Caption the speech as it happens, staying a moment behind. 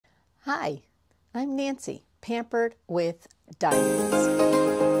Hi, I'm Nancy, Pampered with Diamonds.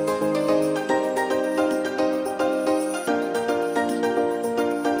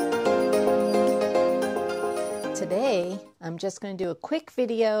 Today, I'm just going to do a quick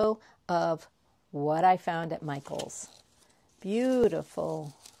video of what I found at Michael's.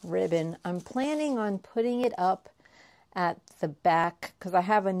 Beautiful ribbon. I'm planning on putting it up at the back because I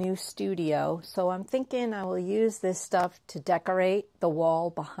have a new studio, so I'm thinking I will use this stuff to decorate the wall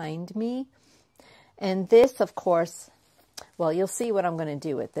behind me. And this, of course, well, you'll see what I'm going to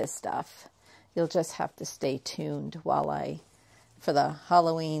do with this stuff. You'll just have to stay tuned while for the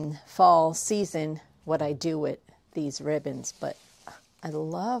Halloween fall season, what I do with these ribbons. But I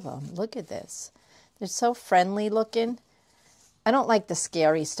love them. Look at this. They're so friendly looking. I don't like the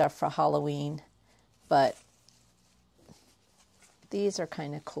scary stuff for Halloween, but these are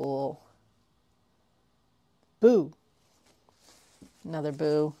kind of cool. Boo. Another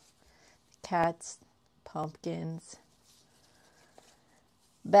boo. Cats, pumpkins,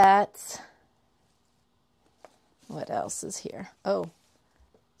 bats. What else is here? Oh,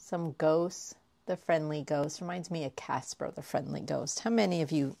 some ghosts. The friendly ghost. Reminds me of Casper, the friendly ghost. How many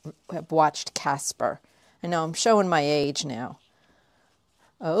of you have watched Casper? I know I'm showing my age now.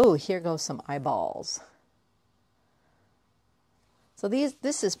 Oh, here goes some eyeballs. So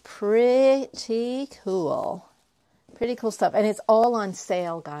this is pretty cool. Pretty cool stuff. And it's all on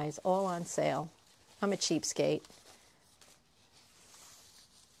sale, guys. All on sale. I'm a cheapskate.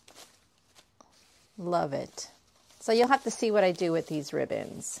 Love it. So you'll have to see what I do with these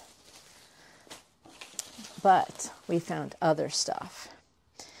ribbons. But we found other stuff.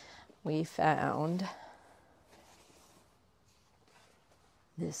 We found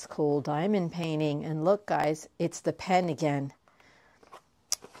this cool diamond painting. And look, guys, it's the pen again.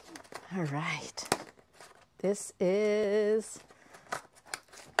 All right, this is,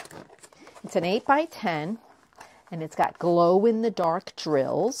 it's an 8x10, and it's got glow-in-the-dark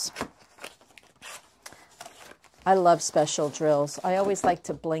drills. I love special drills. I always like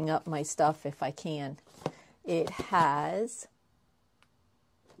to bling up my stuff if I can. It has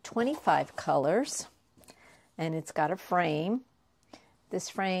 25 colors, and it's got a frame. This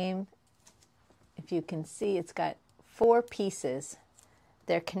frame, if you can see, it's got 4 pieces.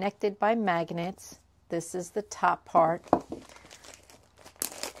 They're connected by magnets. This is the top part.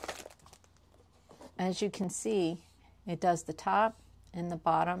 As you can see, it does the top and the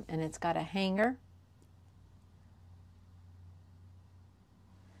bottom, and it's got a hanger.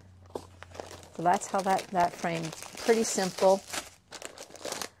 So that's how that frame is. Pretty simple.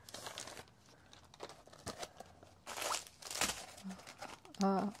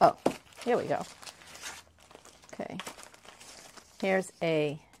 Oh, here we go. Okay. Here's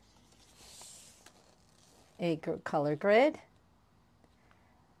a color grid,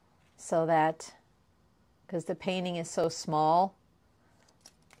 so that, because the painting is so small,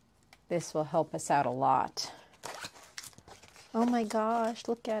 this will help us out a lot. Oh my gosh,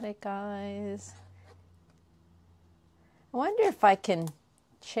 look at it, guys. I wonder if I can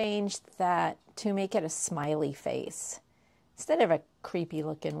change that to make it a smiley face instead of a creepy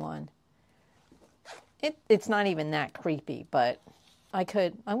looking one. It's not even that creepy, but I'm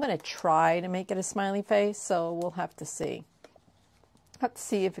going to try to make it a smiley face, so we'll have to see. Have to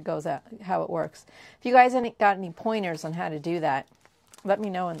see if it goes out, how it works. If you guys haven't got any pointers on how to do that, let me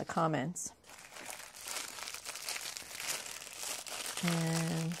know in the comments.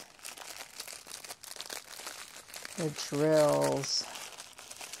 And the drills.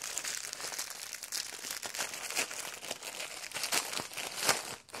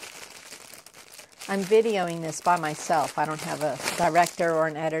 I'm videoing this by myself. I don't have a director or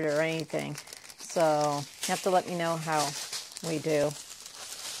an editor or anything. So you have to let me know how we do.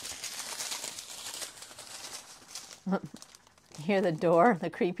 Hear the door, the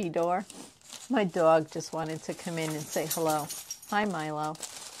creepy door? My dog just wanted to come in and say hello. Hi, Milo.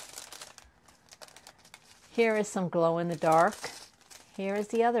 Here is some glow-in-the-dark. Here is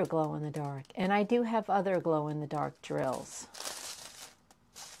the other glow-in-the-dark. And I do have other glow-in-the-dark drills.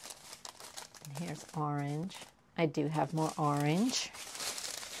 Here's orange. I do have more orange.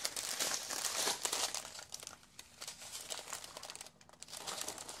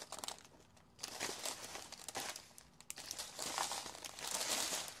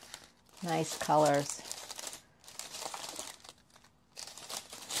 Nice colors.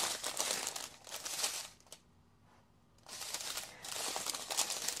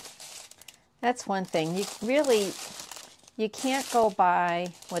 That's one thing. You can't go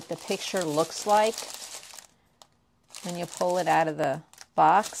by what the picture looks like when you pull it out of the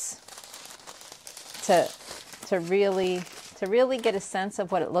box to to really get a sense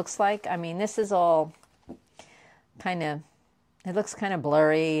of what it looks like. I mean, this is all kind of, it looks kind of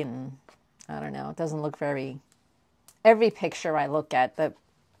blurry, and I don't know, it doesn't look very, every picture I look at,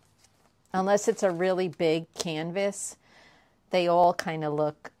 unless it's a really big canvas, they all kind of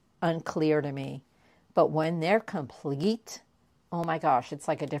look unclear to me. But when they're complete, oh my gosh, it's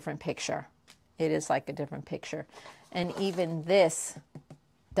like a different picture. It is like a different picture. And even this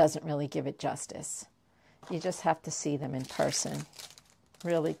doesn't really give it justice. You just have to see them in person.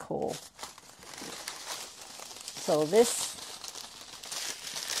 Really cool. So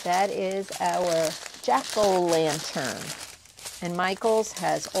that is our jack-o'-lantern. And Michaels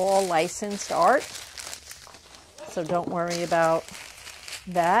has all licensed art, so don't worry about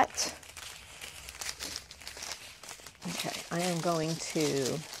that. Okay, I am going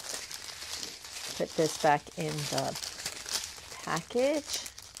to put this back in the package.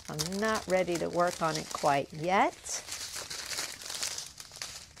 I'm not ready to work on it quite yet.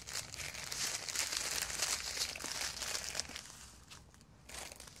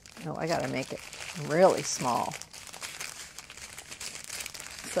 Oh, I gotta make it really small.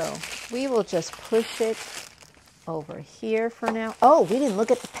 So we will just push it over here for now. Oh, we didn't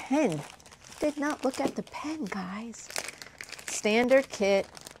look at the pen. Did not look at the pen, guys. Standard kit,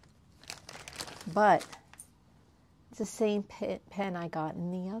 but it's the same pen I got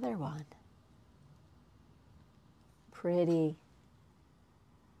in the other one. Pretty.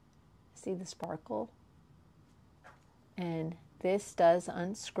 See the sparkle? And this does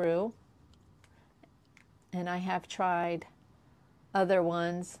unscrew. And I have tried other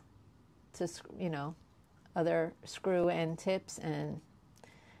ones to, other screw end tips, and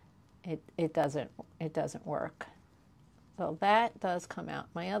it doesn't work. So that does come out.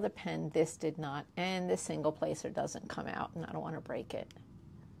 My other pen, this did not, and this single placer doesn't come out, and I don't want to break it.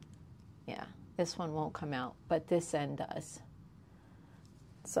 Yeah, this one won't come out, but this end does.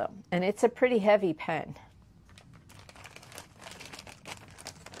 So, and it's a pretty heavy pen.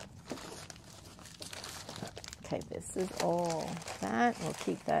 Okay, this is all that. We'll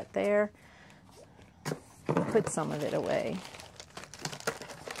keep that there. Put some of it away.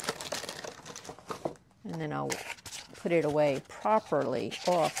 And then I'll put it away properly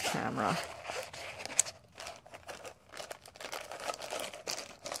off camera.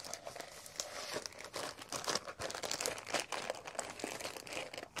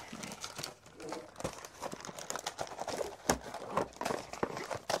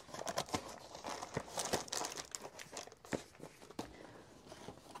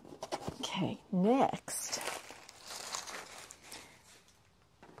 Okay, next.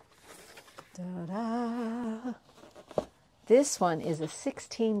 Ta-da. This one is a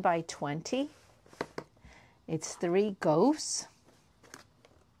 16 by 20. It's 3 ghosts.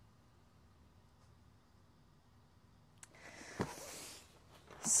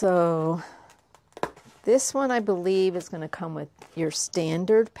 So this one, I believe, is going to come with your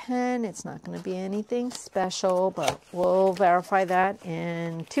standard pen. It's not going to be anything special, but we'll verify that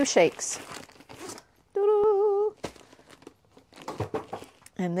in 2 shakes. Doo-doo.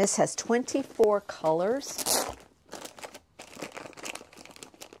 And this has 24 colors.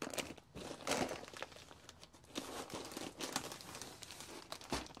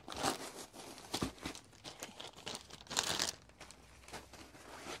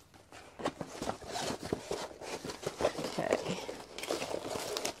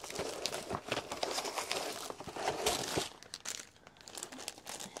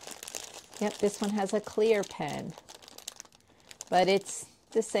 Yep, this one has a clear pen, but it's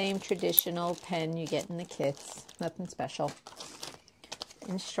the same traditional pen you get in the kits, nothing special.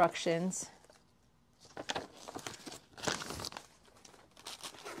 Instructions.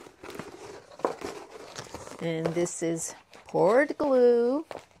 And this is poured glue,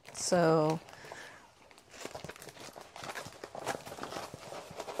 so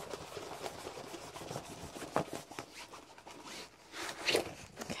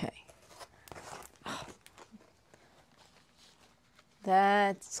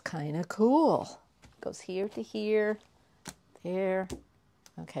that's kind of cool. Goes here to here, there.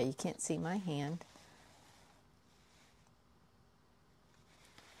 Okay, you can't see my hand.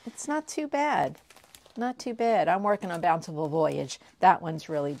 It's not too bad. Not too bad. I'm working on Bountiful Voyage. That one's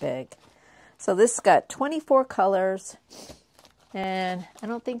really big. So this got 24 colors, and I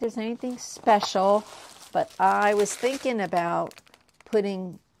don't think there's anything special, but I was thinking about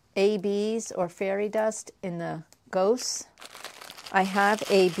putting ABs or fairy dust in the ghosts. I have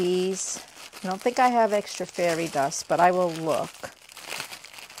ABs. I don't think I have extra fairy dust, but I will look.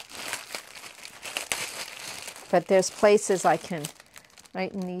 But there's places I can,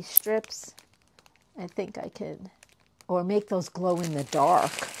 right in these strips, I think I can Or make those glow in the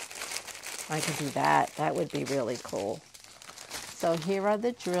dark. I could do that. That would be really cool. So here are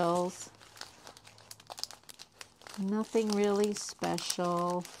the drills. Nothing really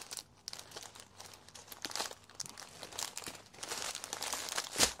special.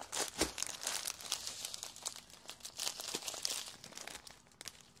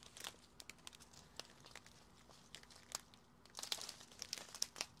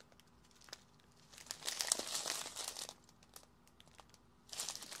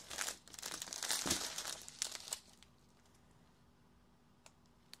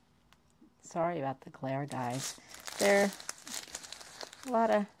 Sorry about the glare, guys. There are a lot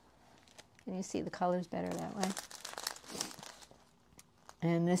of, can you see the colors better that way?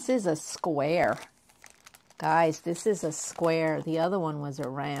 And this is a square. Guys, this is a square. The other one was a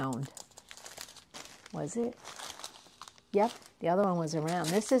round. Was it? Yep, the other one was a round.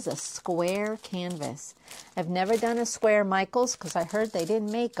 This is a square canvas. I've never done a square Michaels because I heard they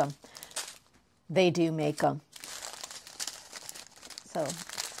didn't make them. They do make them. So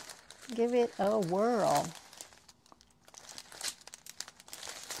give it a whirl.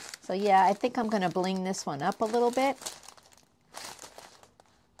 So yeah, I think I'm going to bling this one up a little bit.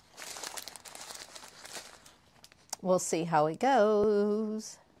 We'll see how it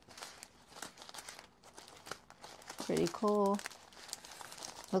goes. Pretty cool.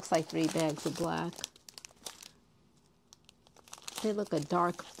 Looks like 3 bags of black. They look a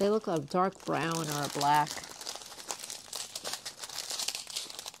dark brown or a black.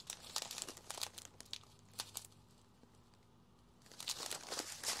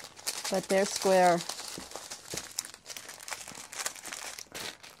 But they're square.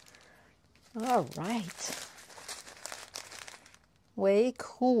 All right. Way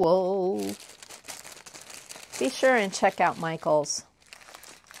cool. Be sure and check out Michael's.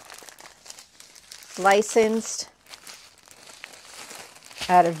 Licensed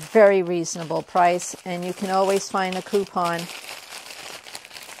at a very reasonable price, and you can always find a coupon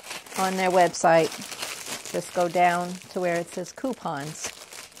on their website. Just go down to where it says coupons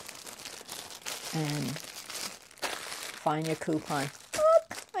and find your coupon.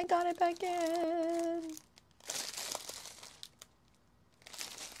 Look, I got it back in.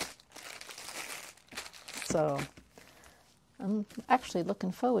 So I'm actually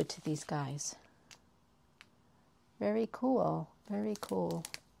looking forward to these guys. Very cool. Very cool.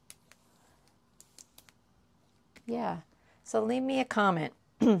 Yeah. So leave me a comment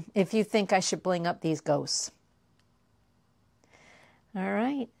if you think I should bling up these ghosts. All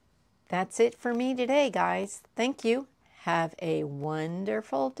right. That's it for me today, guys. Thank you. Have a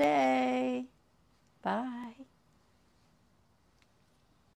wonderful day. Bye.